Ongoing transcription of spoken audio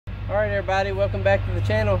Alright everybody, welcome back to the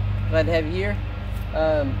channel. Glad to have you here. It's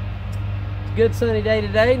a good sunny day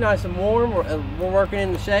today, nice and warm. We're working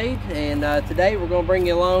in the shade, and today we're going to bring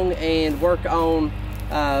you along and work on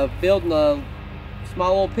building a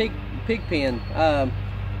small little pig pen.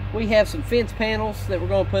 We have some fence panels that we're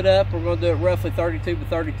going to put up. We're going to do it roughly 32 by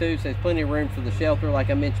 32, so there's plenty of room for the shelter. Like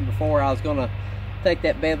I mentioned before, I was going to take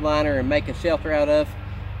that bed liner and make a shelter out of.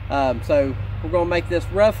 So we're going to make this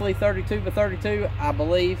roughly 32 by 32. I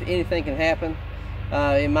believe anything can happen.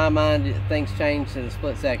 In my mind, things change in a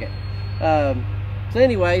split second. So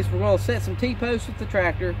anyways, we're going to set some T-posts with the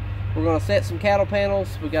tractor. We're going to set some cattle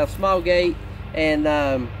panels. We've got a small gate,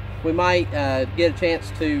 and we might get a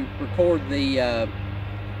chance to record the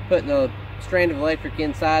putting a strand of electric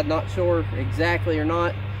inside. Not sure exactly or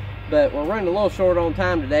not, but we're running a little short on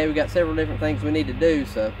time today. We've got several different things we need to do,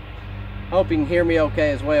 so I hope you can hear me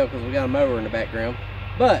okay as well, because we got a mower in the background.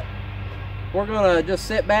 But we're gonna just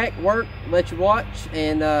sit back, work, let you watch,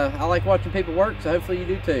 and I like watching people work, so hopefully you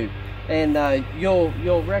do too. And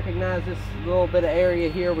you'll recognize this little bit of area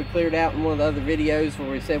here we cleared out in one of the other videos where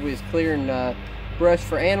we said we was clearing brush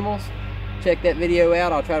for animals. Check that video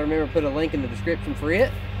out. I'll try to remember to put a link in the description for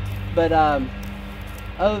it. But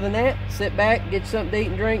other than that, sit back, get you something to eat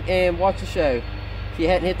and drink, and watch the show. If you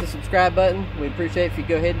hadn't hit the subscribe button, we'd appreciate it if you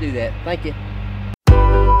go ahead and do that. Thank you.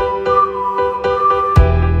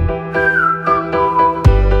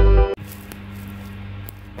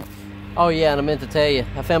 Oh yeah, and I meant to tell you,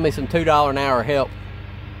 I found me some $2 an hour help.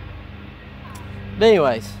 But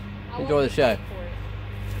anyways, enjoy the show.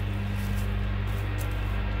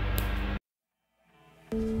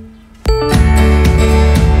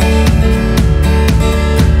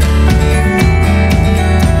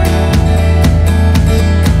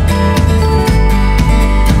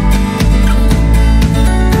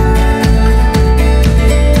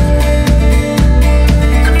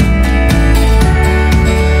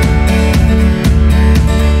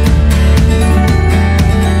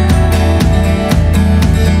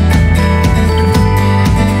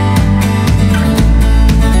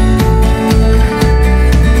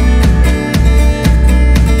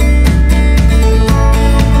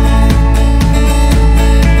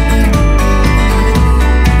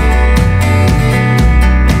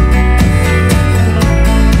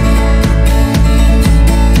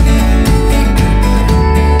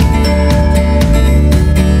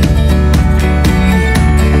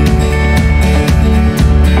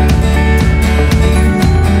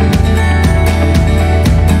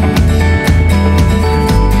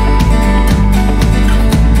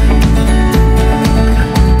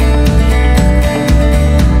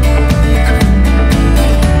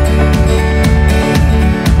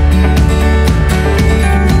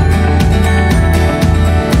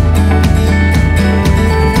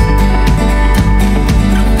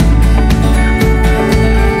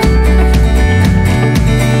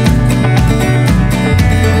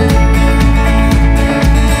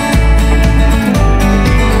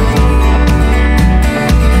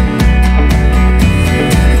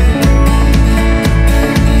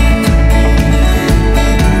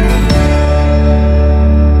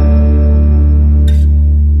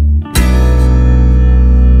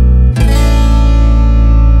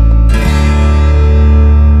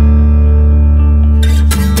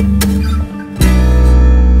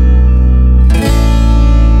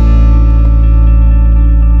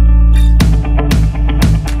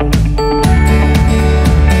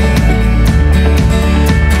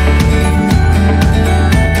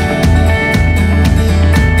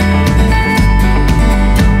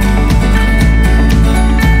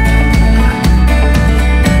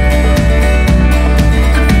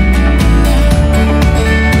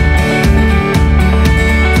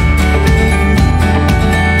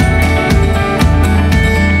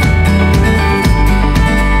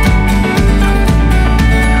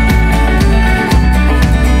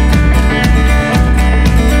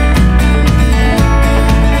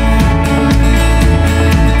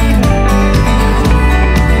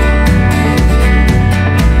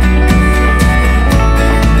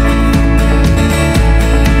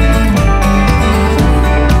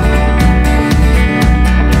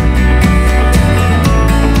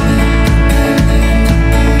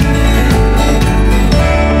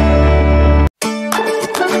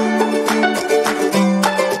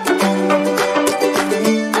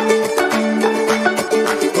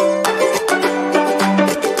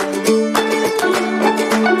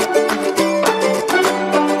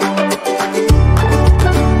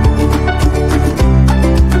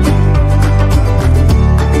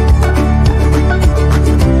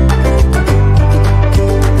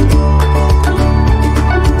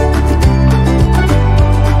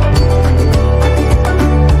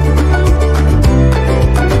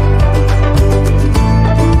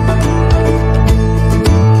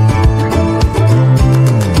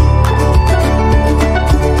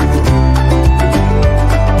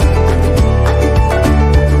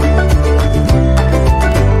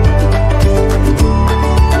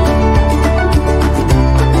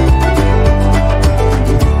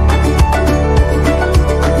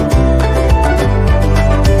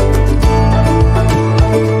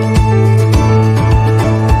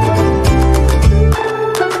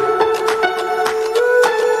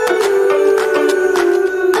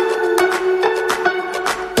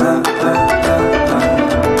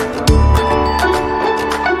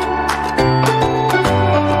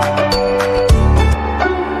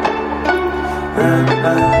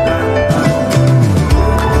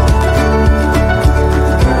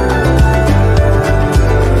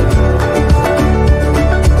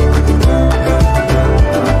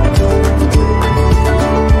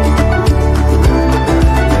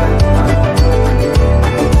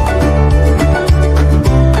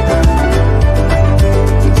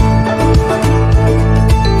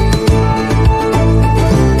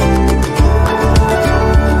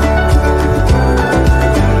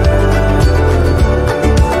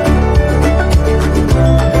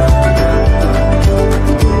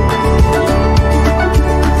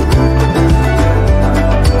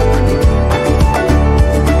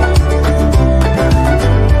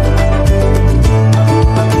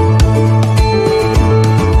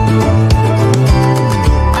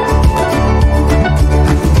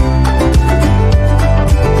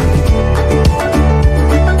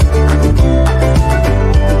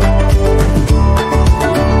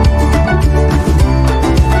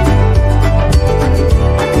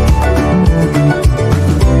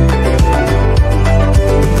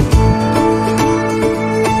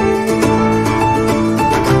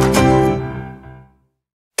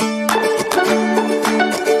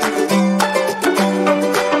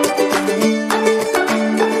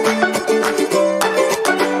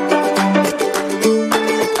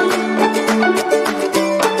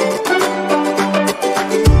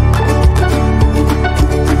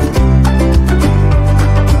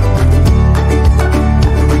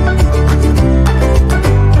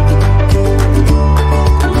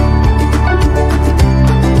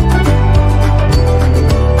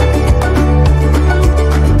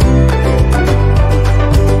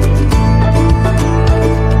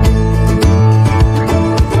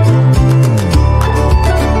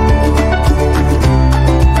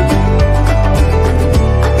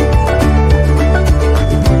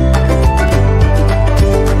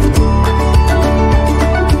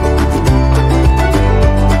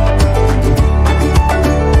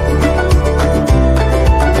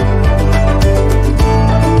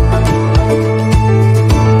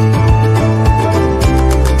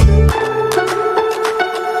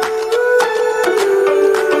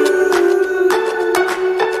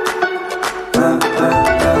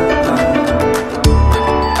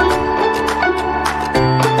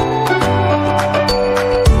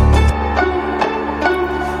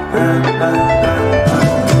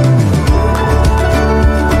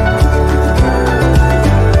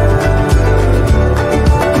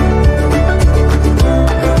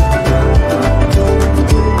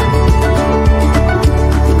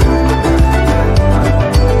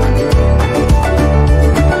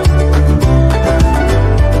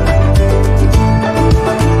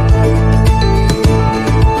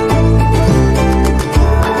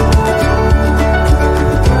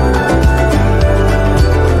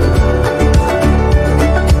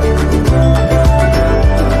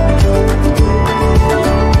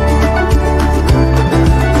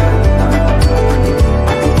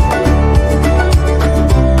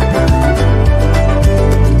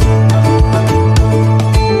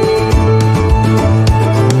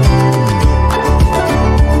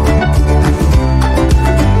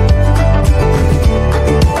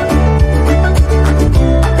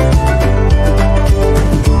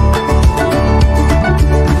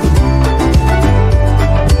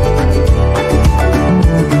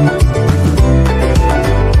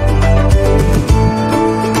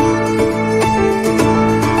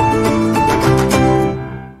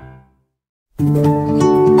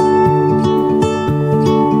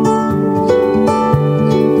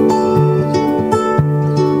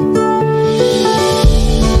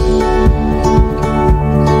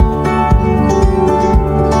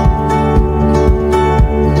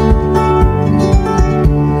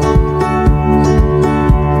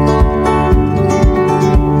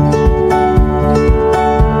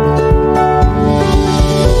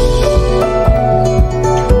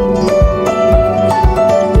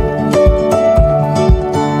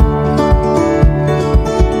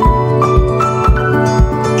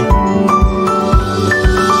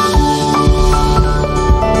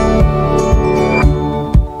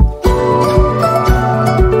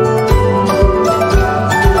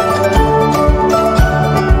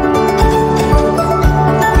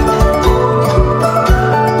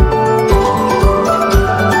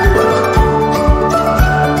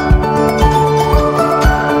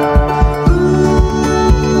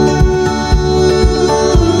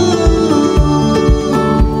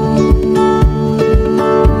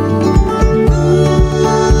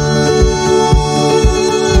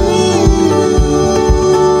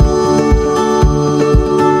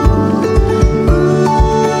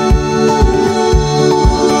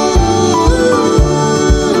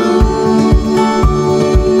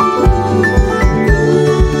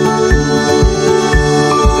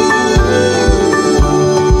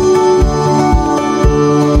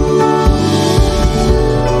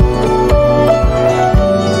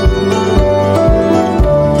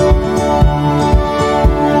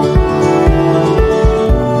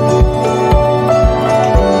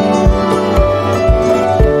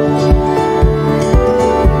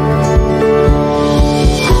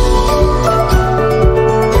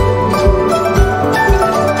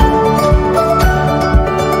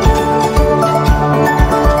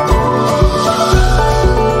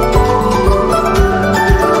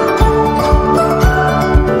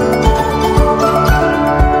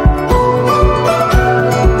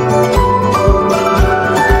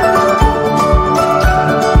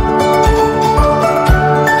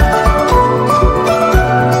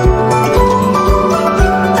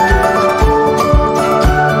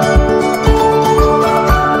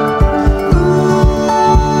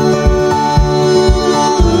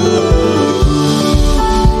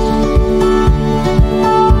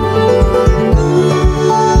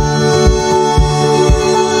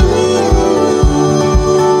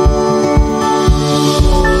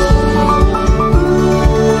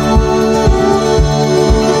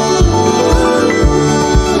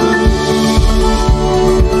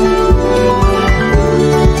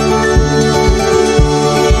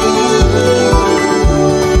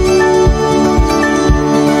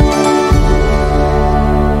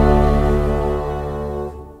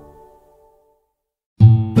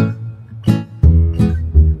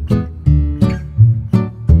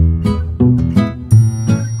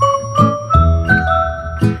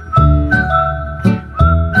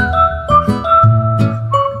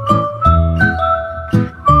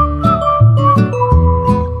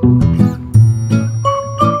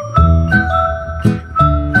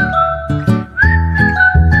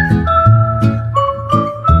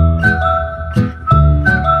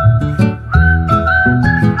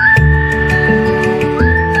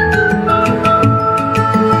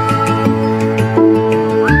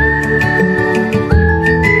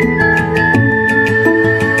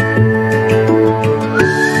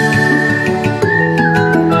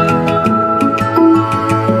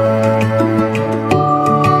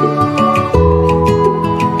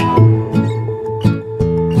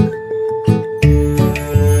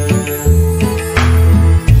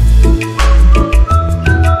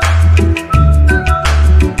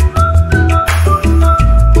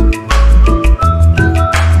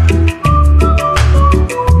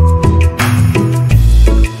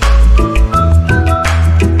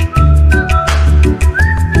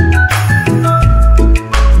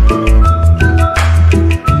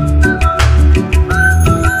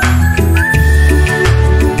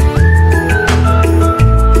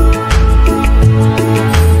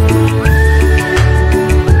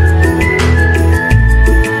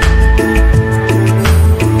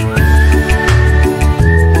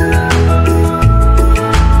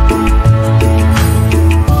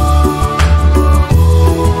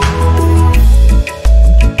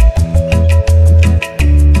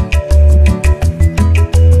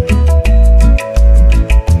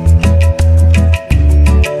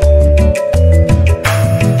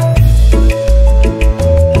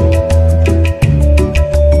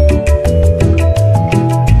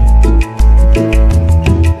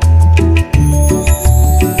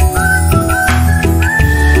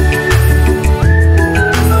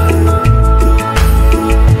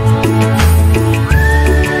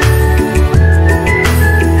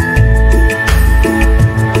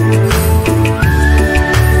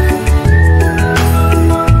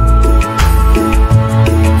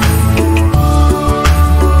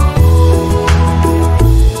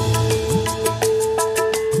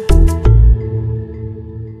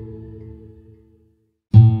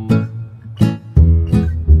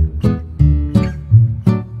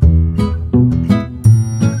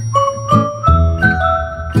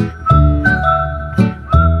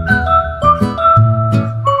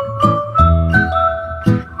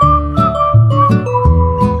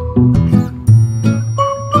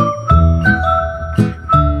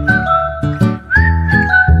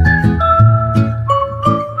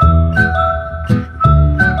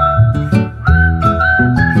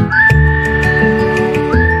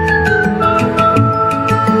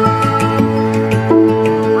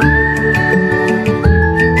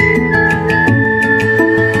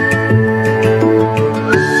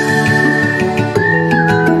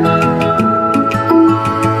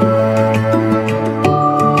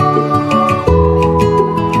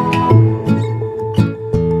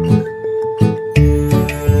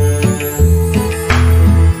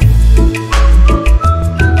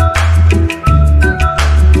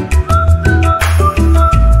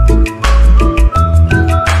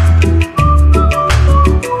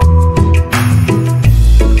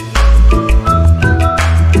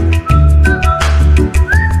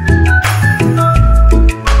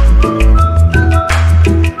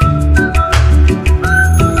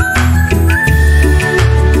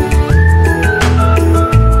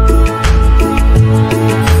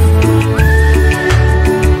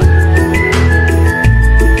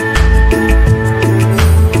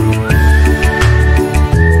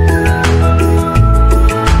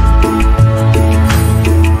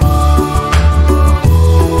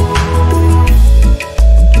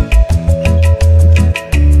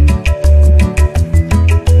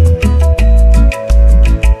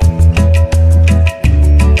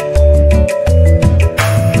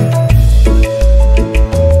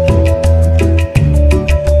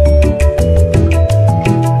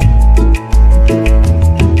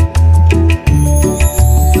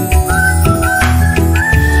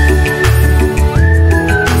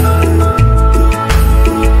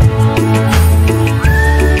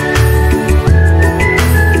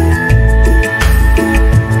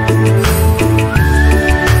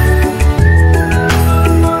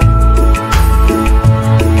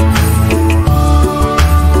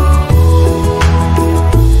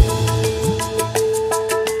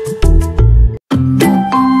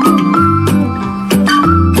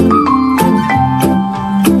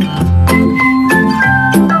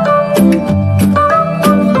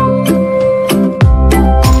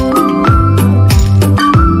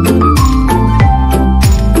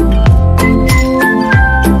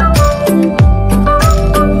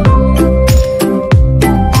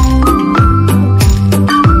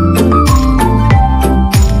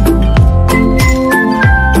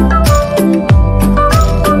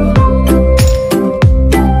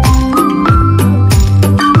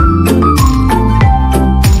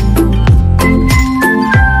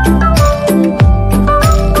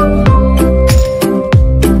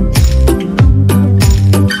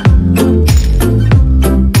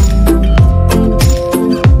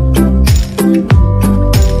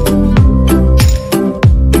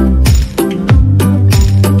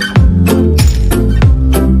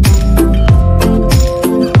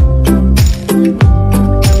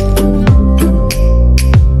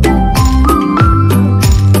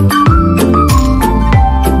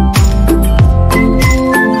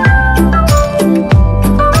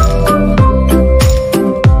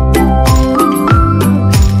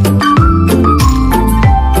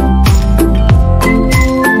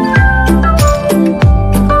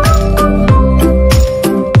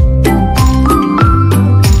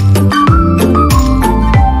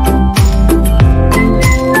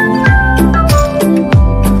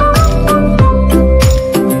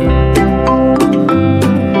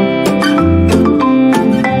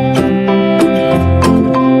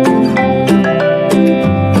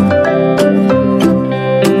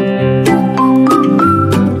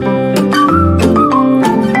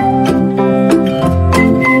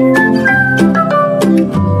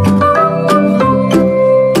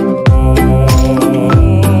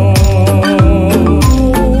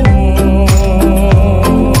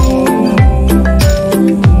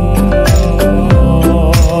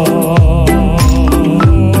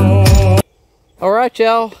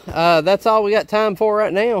 y'all, that's all we got time for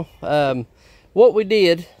right now. What we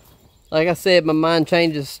did, like I said, my mind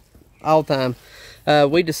changes all the time.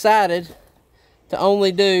 We decided to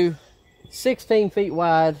only do 16 feet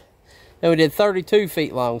wide, and we did 32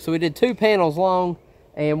 feet long. So we did 2 panels long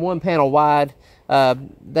and 1 panel wide.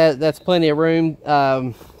 That's plenty of room.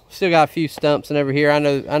 Still got a few stumps and over here. I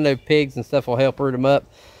know pigs and stuff will help root them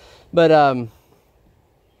up, but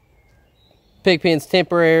pig pen's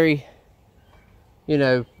temporary, you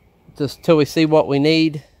know, just till we see what we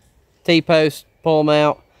need. T-post, pull them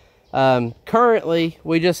out. Currently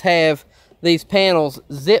we just have these panels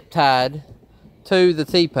zip tied to the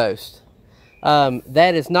T-post.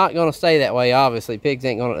 That is not going to stay that way, obviously. Pigs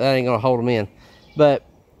ain't gonna hold them in, but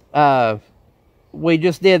we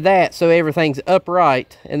just did that so everything's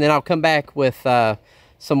upright, and then I'll come back with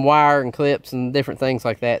some wire and clips and different things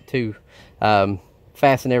like that to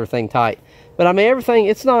fasten everything tight. But I mean, everything,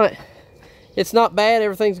 it's not bad.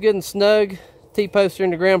 Everything's good and snug. T-posts are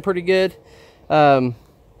in the ground pretty good.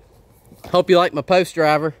 Hope you like my post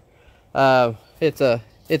driver. It's a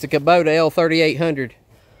Kubota L3800.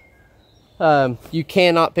 You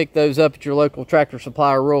cannot pick those up at your local tractor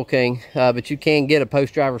supply or Rural King, but you can get a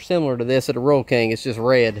post driver similar to this at a Rural King. It's just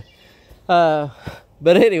red. But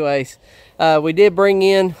anyways, we did bring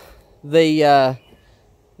in the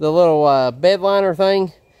little bed liner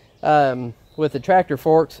thing with the tractor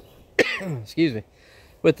forks. Excuse me.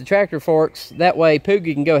 With the tractor forks, that way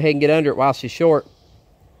Poogie can go ahead and get under it while she's short.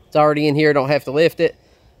 It's already in here, don't have to lift it,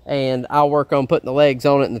 and I'll work on putting the legs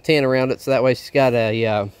on it and the tent around it, so that way she's got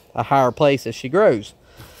a higher place as she grows.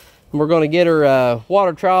 And we're going to get her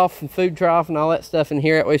water trough and food trough and all that stuff in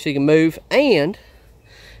here, that way she can move. And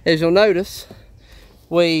as you'll notice,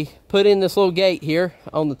 we put in this little gate here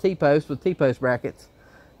on the T-post with T-post brackets.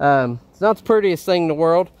 It's not the prettiest thing in the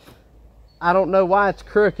world. I don't know why it's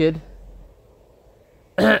crooked.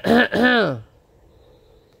 I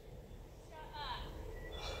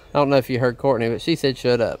don't know if you heard Courtney, but she said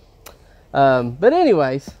shut up. But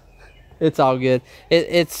anyways, it's all good.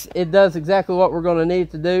 It does exactly what we're going to need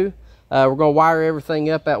it to do. We're going to wire everything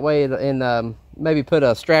up that way and maybe put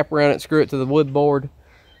a strap around it, screw it to the wood board.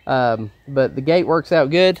 But the gate works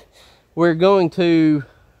out good. We're going to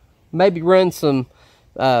maybe run some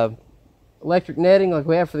electric netting like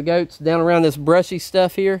we have for the goats down around this brushy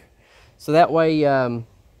stuff here. So that way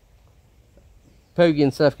Poogie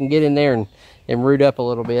and stuff can get in there and root up a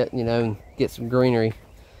little bit, you know, and get some greenery.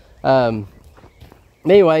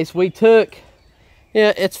 Anyways, we took,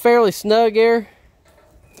 yeah, it's fairly snug here,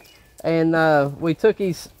 and we took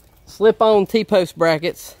these slip-on T-post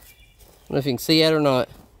brackets. I don't know if you can see that or not.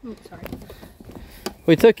 Oh, sorry.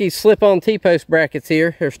 We took these slip-on T-post brackets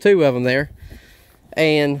here. There's 2 of them there,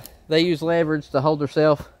 and they use leverage to hold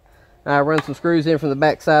themselves. I run some screws in from the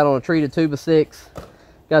back side on a treated 2x6.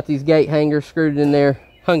 Got these gate hangers screwed in there,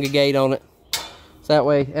 hung a gate on it. So that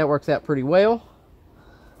way, that works out pretty well.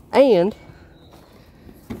 And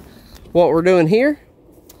what we're doing here,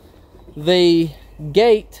 the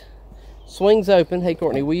gate swings open. Hey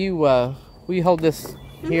Courtney, will you hold this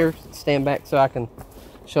here, stand back so I can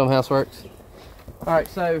show them how this works? All right,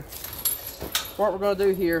 so what we're gonna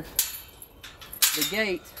do here, the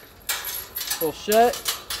gate will shut,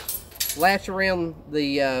 latch around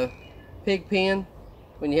the pig pen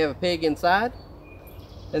when you have a pig inside,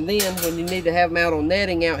 and then when you need to have them out on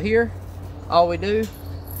netting out here, all we do,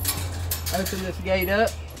 open this gate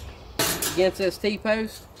up against this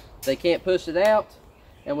T-post. They can't push it out,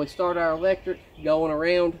 and we start our electric going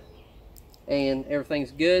around, and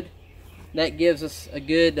everything's good. That gives us a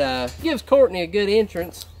good, gives Courtney a good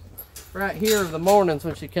entrance right here in the mornings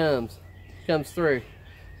when she comes through.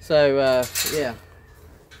 So yeah,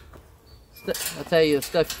 I tell you,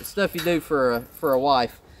 the stuff you do for a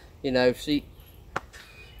wife. You know, she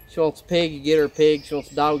wants a pig, you get her a pig. She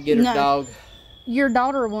wants a dog, get her a dog. Your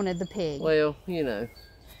daughter wanted the pig. Well, you know,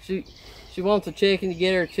 she wants a chicken, you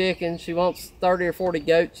get her a chicken. She wants 30 or 40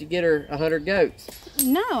 goats, you get her 100 goats.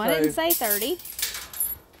 No, I didn't say 30.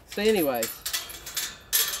 So anyways.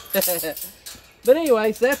 But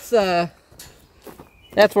anyways, that's where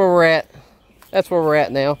we're at. That's where we're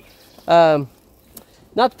at now.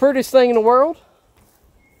 Not the prettiest thing in the world,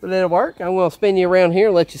 but it'll work. I'm going to spin you around here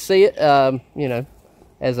and let you see it, you know,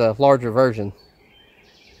 as a larger version.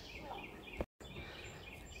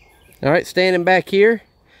 All right, standing back here,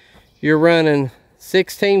 you're running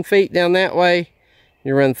 16 feet down that way.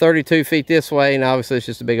 You're running 32 feet this way, and obviously it's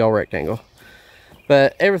just a big old rectangle.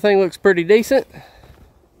 But everything looks pretty decent.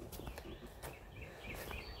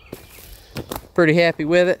 Pretty happy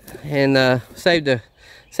with it, and saved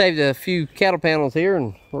a few cattle panels here,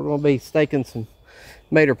 and we're going to be staking some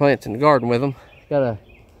tomato plants in the garden with them.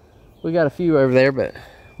 We got a few over there, but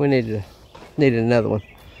we needed another one.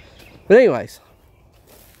 But anyways,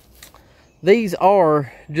 these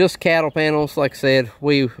are just cattle panels. Like I said,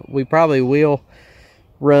 we probably will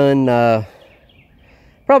run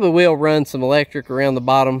some electric around the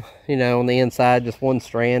bottom, you know, on the inside, just one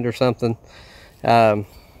strand or something. We'll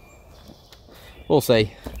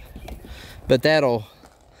see. But that'll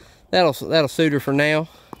suit her for now.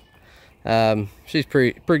 She's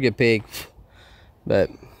pretty good pig.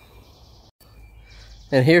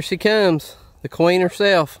 And here she comes, the queen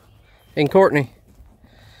herself, and Courtney.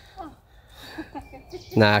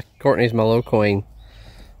 Nah, Courtney's my little queen.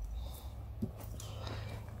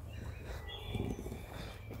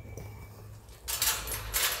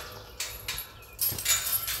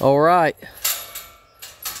 All right,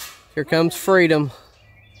 here comes Freedom.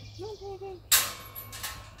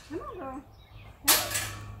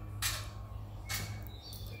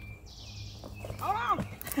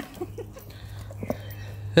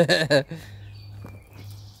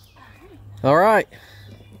 All right,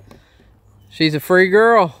 she's a free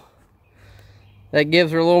girl. That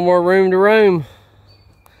gives her a little more room to roam.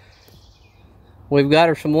 We've got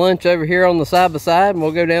her some lunch over here on the side by side, and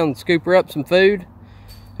we'll go down and scoop her up some food.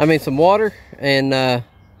 I mean some water, and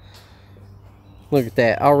look at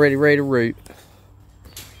that, already ready to root.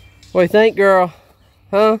 What do you think, girl?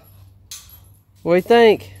 Huh? What do you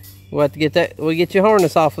think? We'll have to get that. We'll get your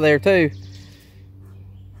harness off of there too.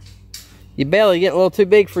 Your belly getting a little too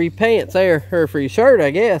big for your pants there, or for your shirt,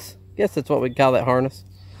 I guess. Guess that's what we'd call that harness.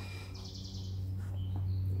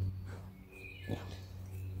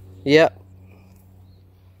 Yep.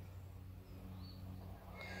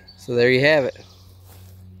 So there you have it.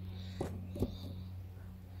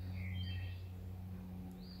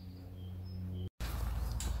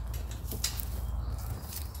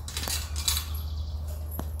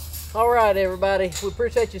 All right, everybody. We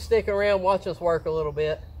appreciate you sticking around, watching us work a little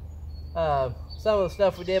bit. Some of the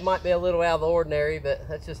stuff we did might be a little out of the ordinary, but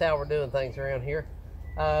that's just how we're doing things around here.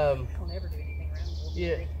 We'll never do anything around the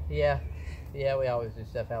ordinary. Yeah, we always do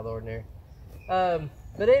stuff out of the ordinary.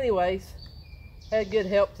 But anyways, had good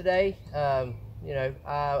help today. You know,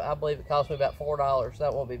 I believe it cost me about $4. So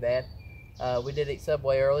that won't be bad. We did eat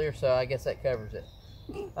Subway earlier, so I guess that covers it.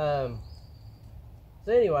 So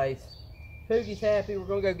anyways, Poogie's happy. We're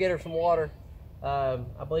gonna go get her some water. I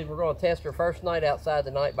believe we're gonna test her first night outside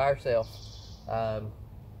tonight by herself.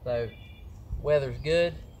 So weather's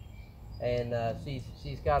good, and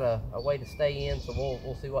she's got a way to stay in, so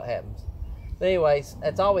we'll see what happens. But anyways,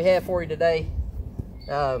 that's all we have for you today.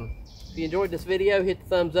 If you enjoyed this video, hit the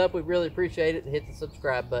thumbs up. We'd really appreciate it, and hit the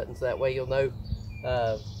subscribe button so that way you'll know,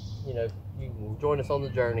 you know, you can join us on the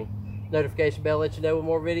journey. Notification bell lets you know when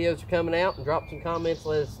more videos are coming out, and drop some comments.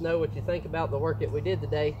 Let us know what you think about the work that we did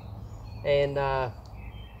today, and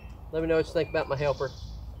let me know what you think about my helper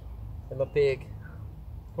and my pig,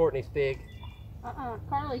 Courtney's pig.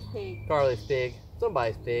 Carly's pig. Carly's pig.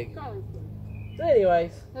 Somebody's pig. Carly's pig. So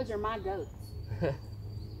anyways, Those are my goats.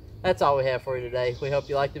 that's all we have for you today. We hope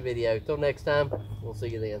you liked the video. Till next time, we'll see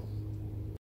you then.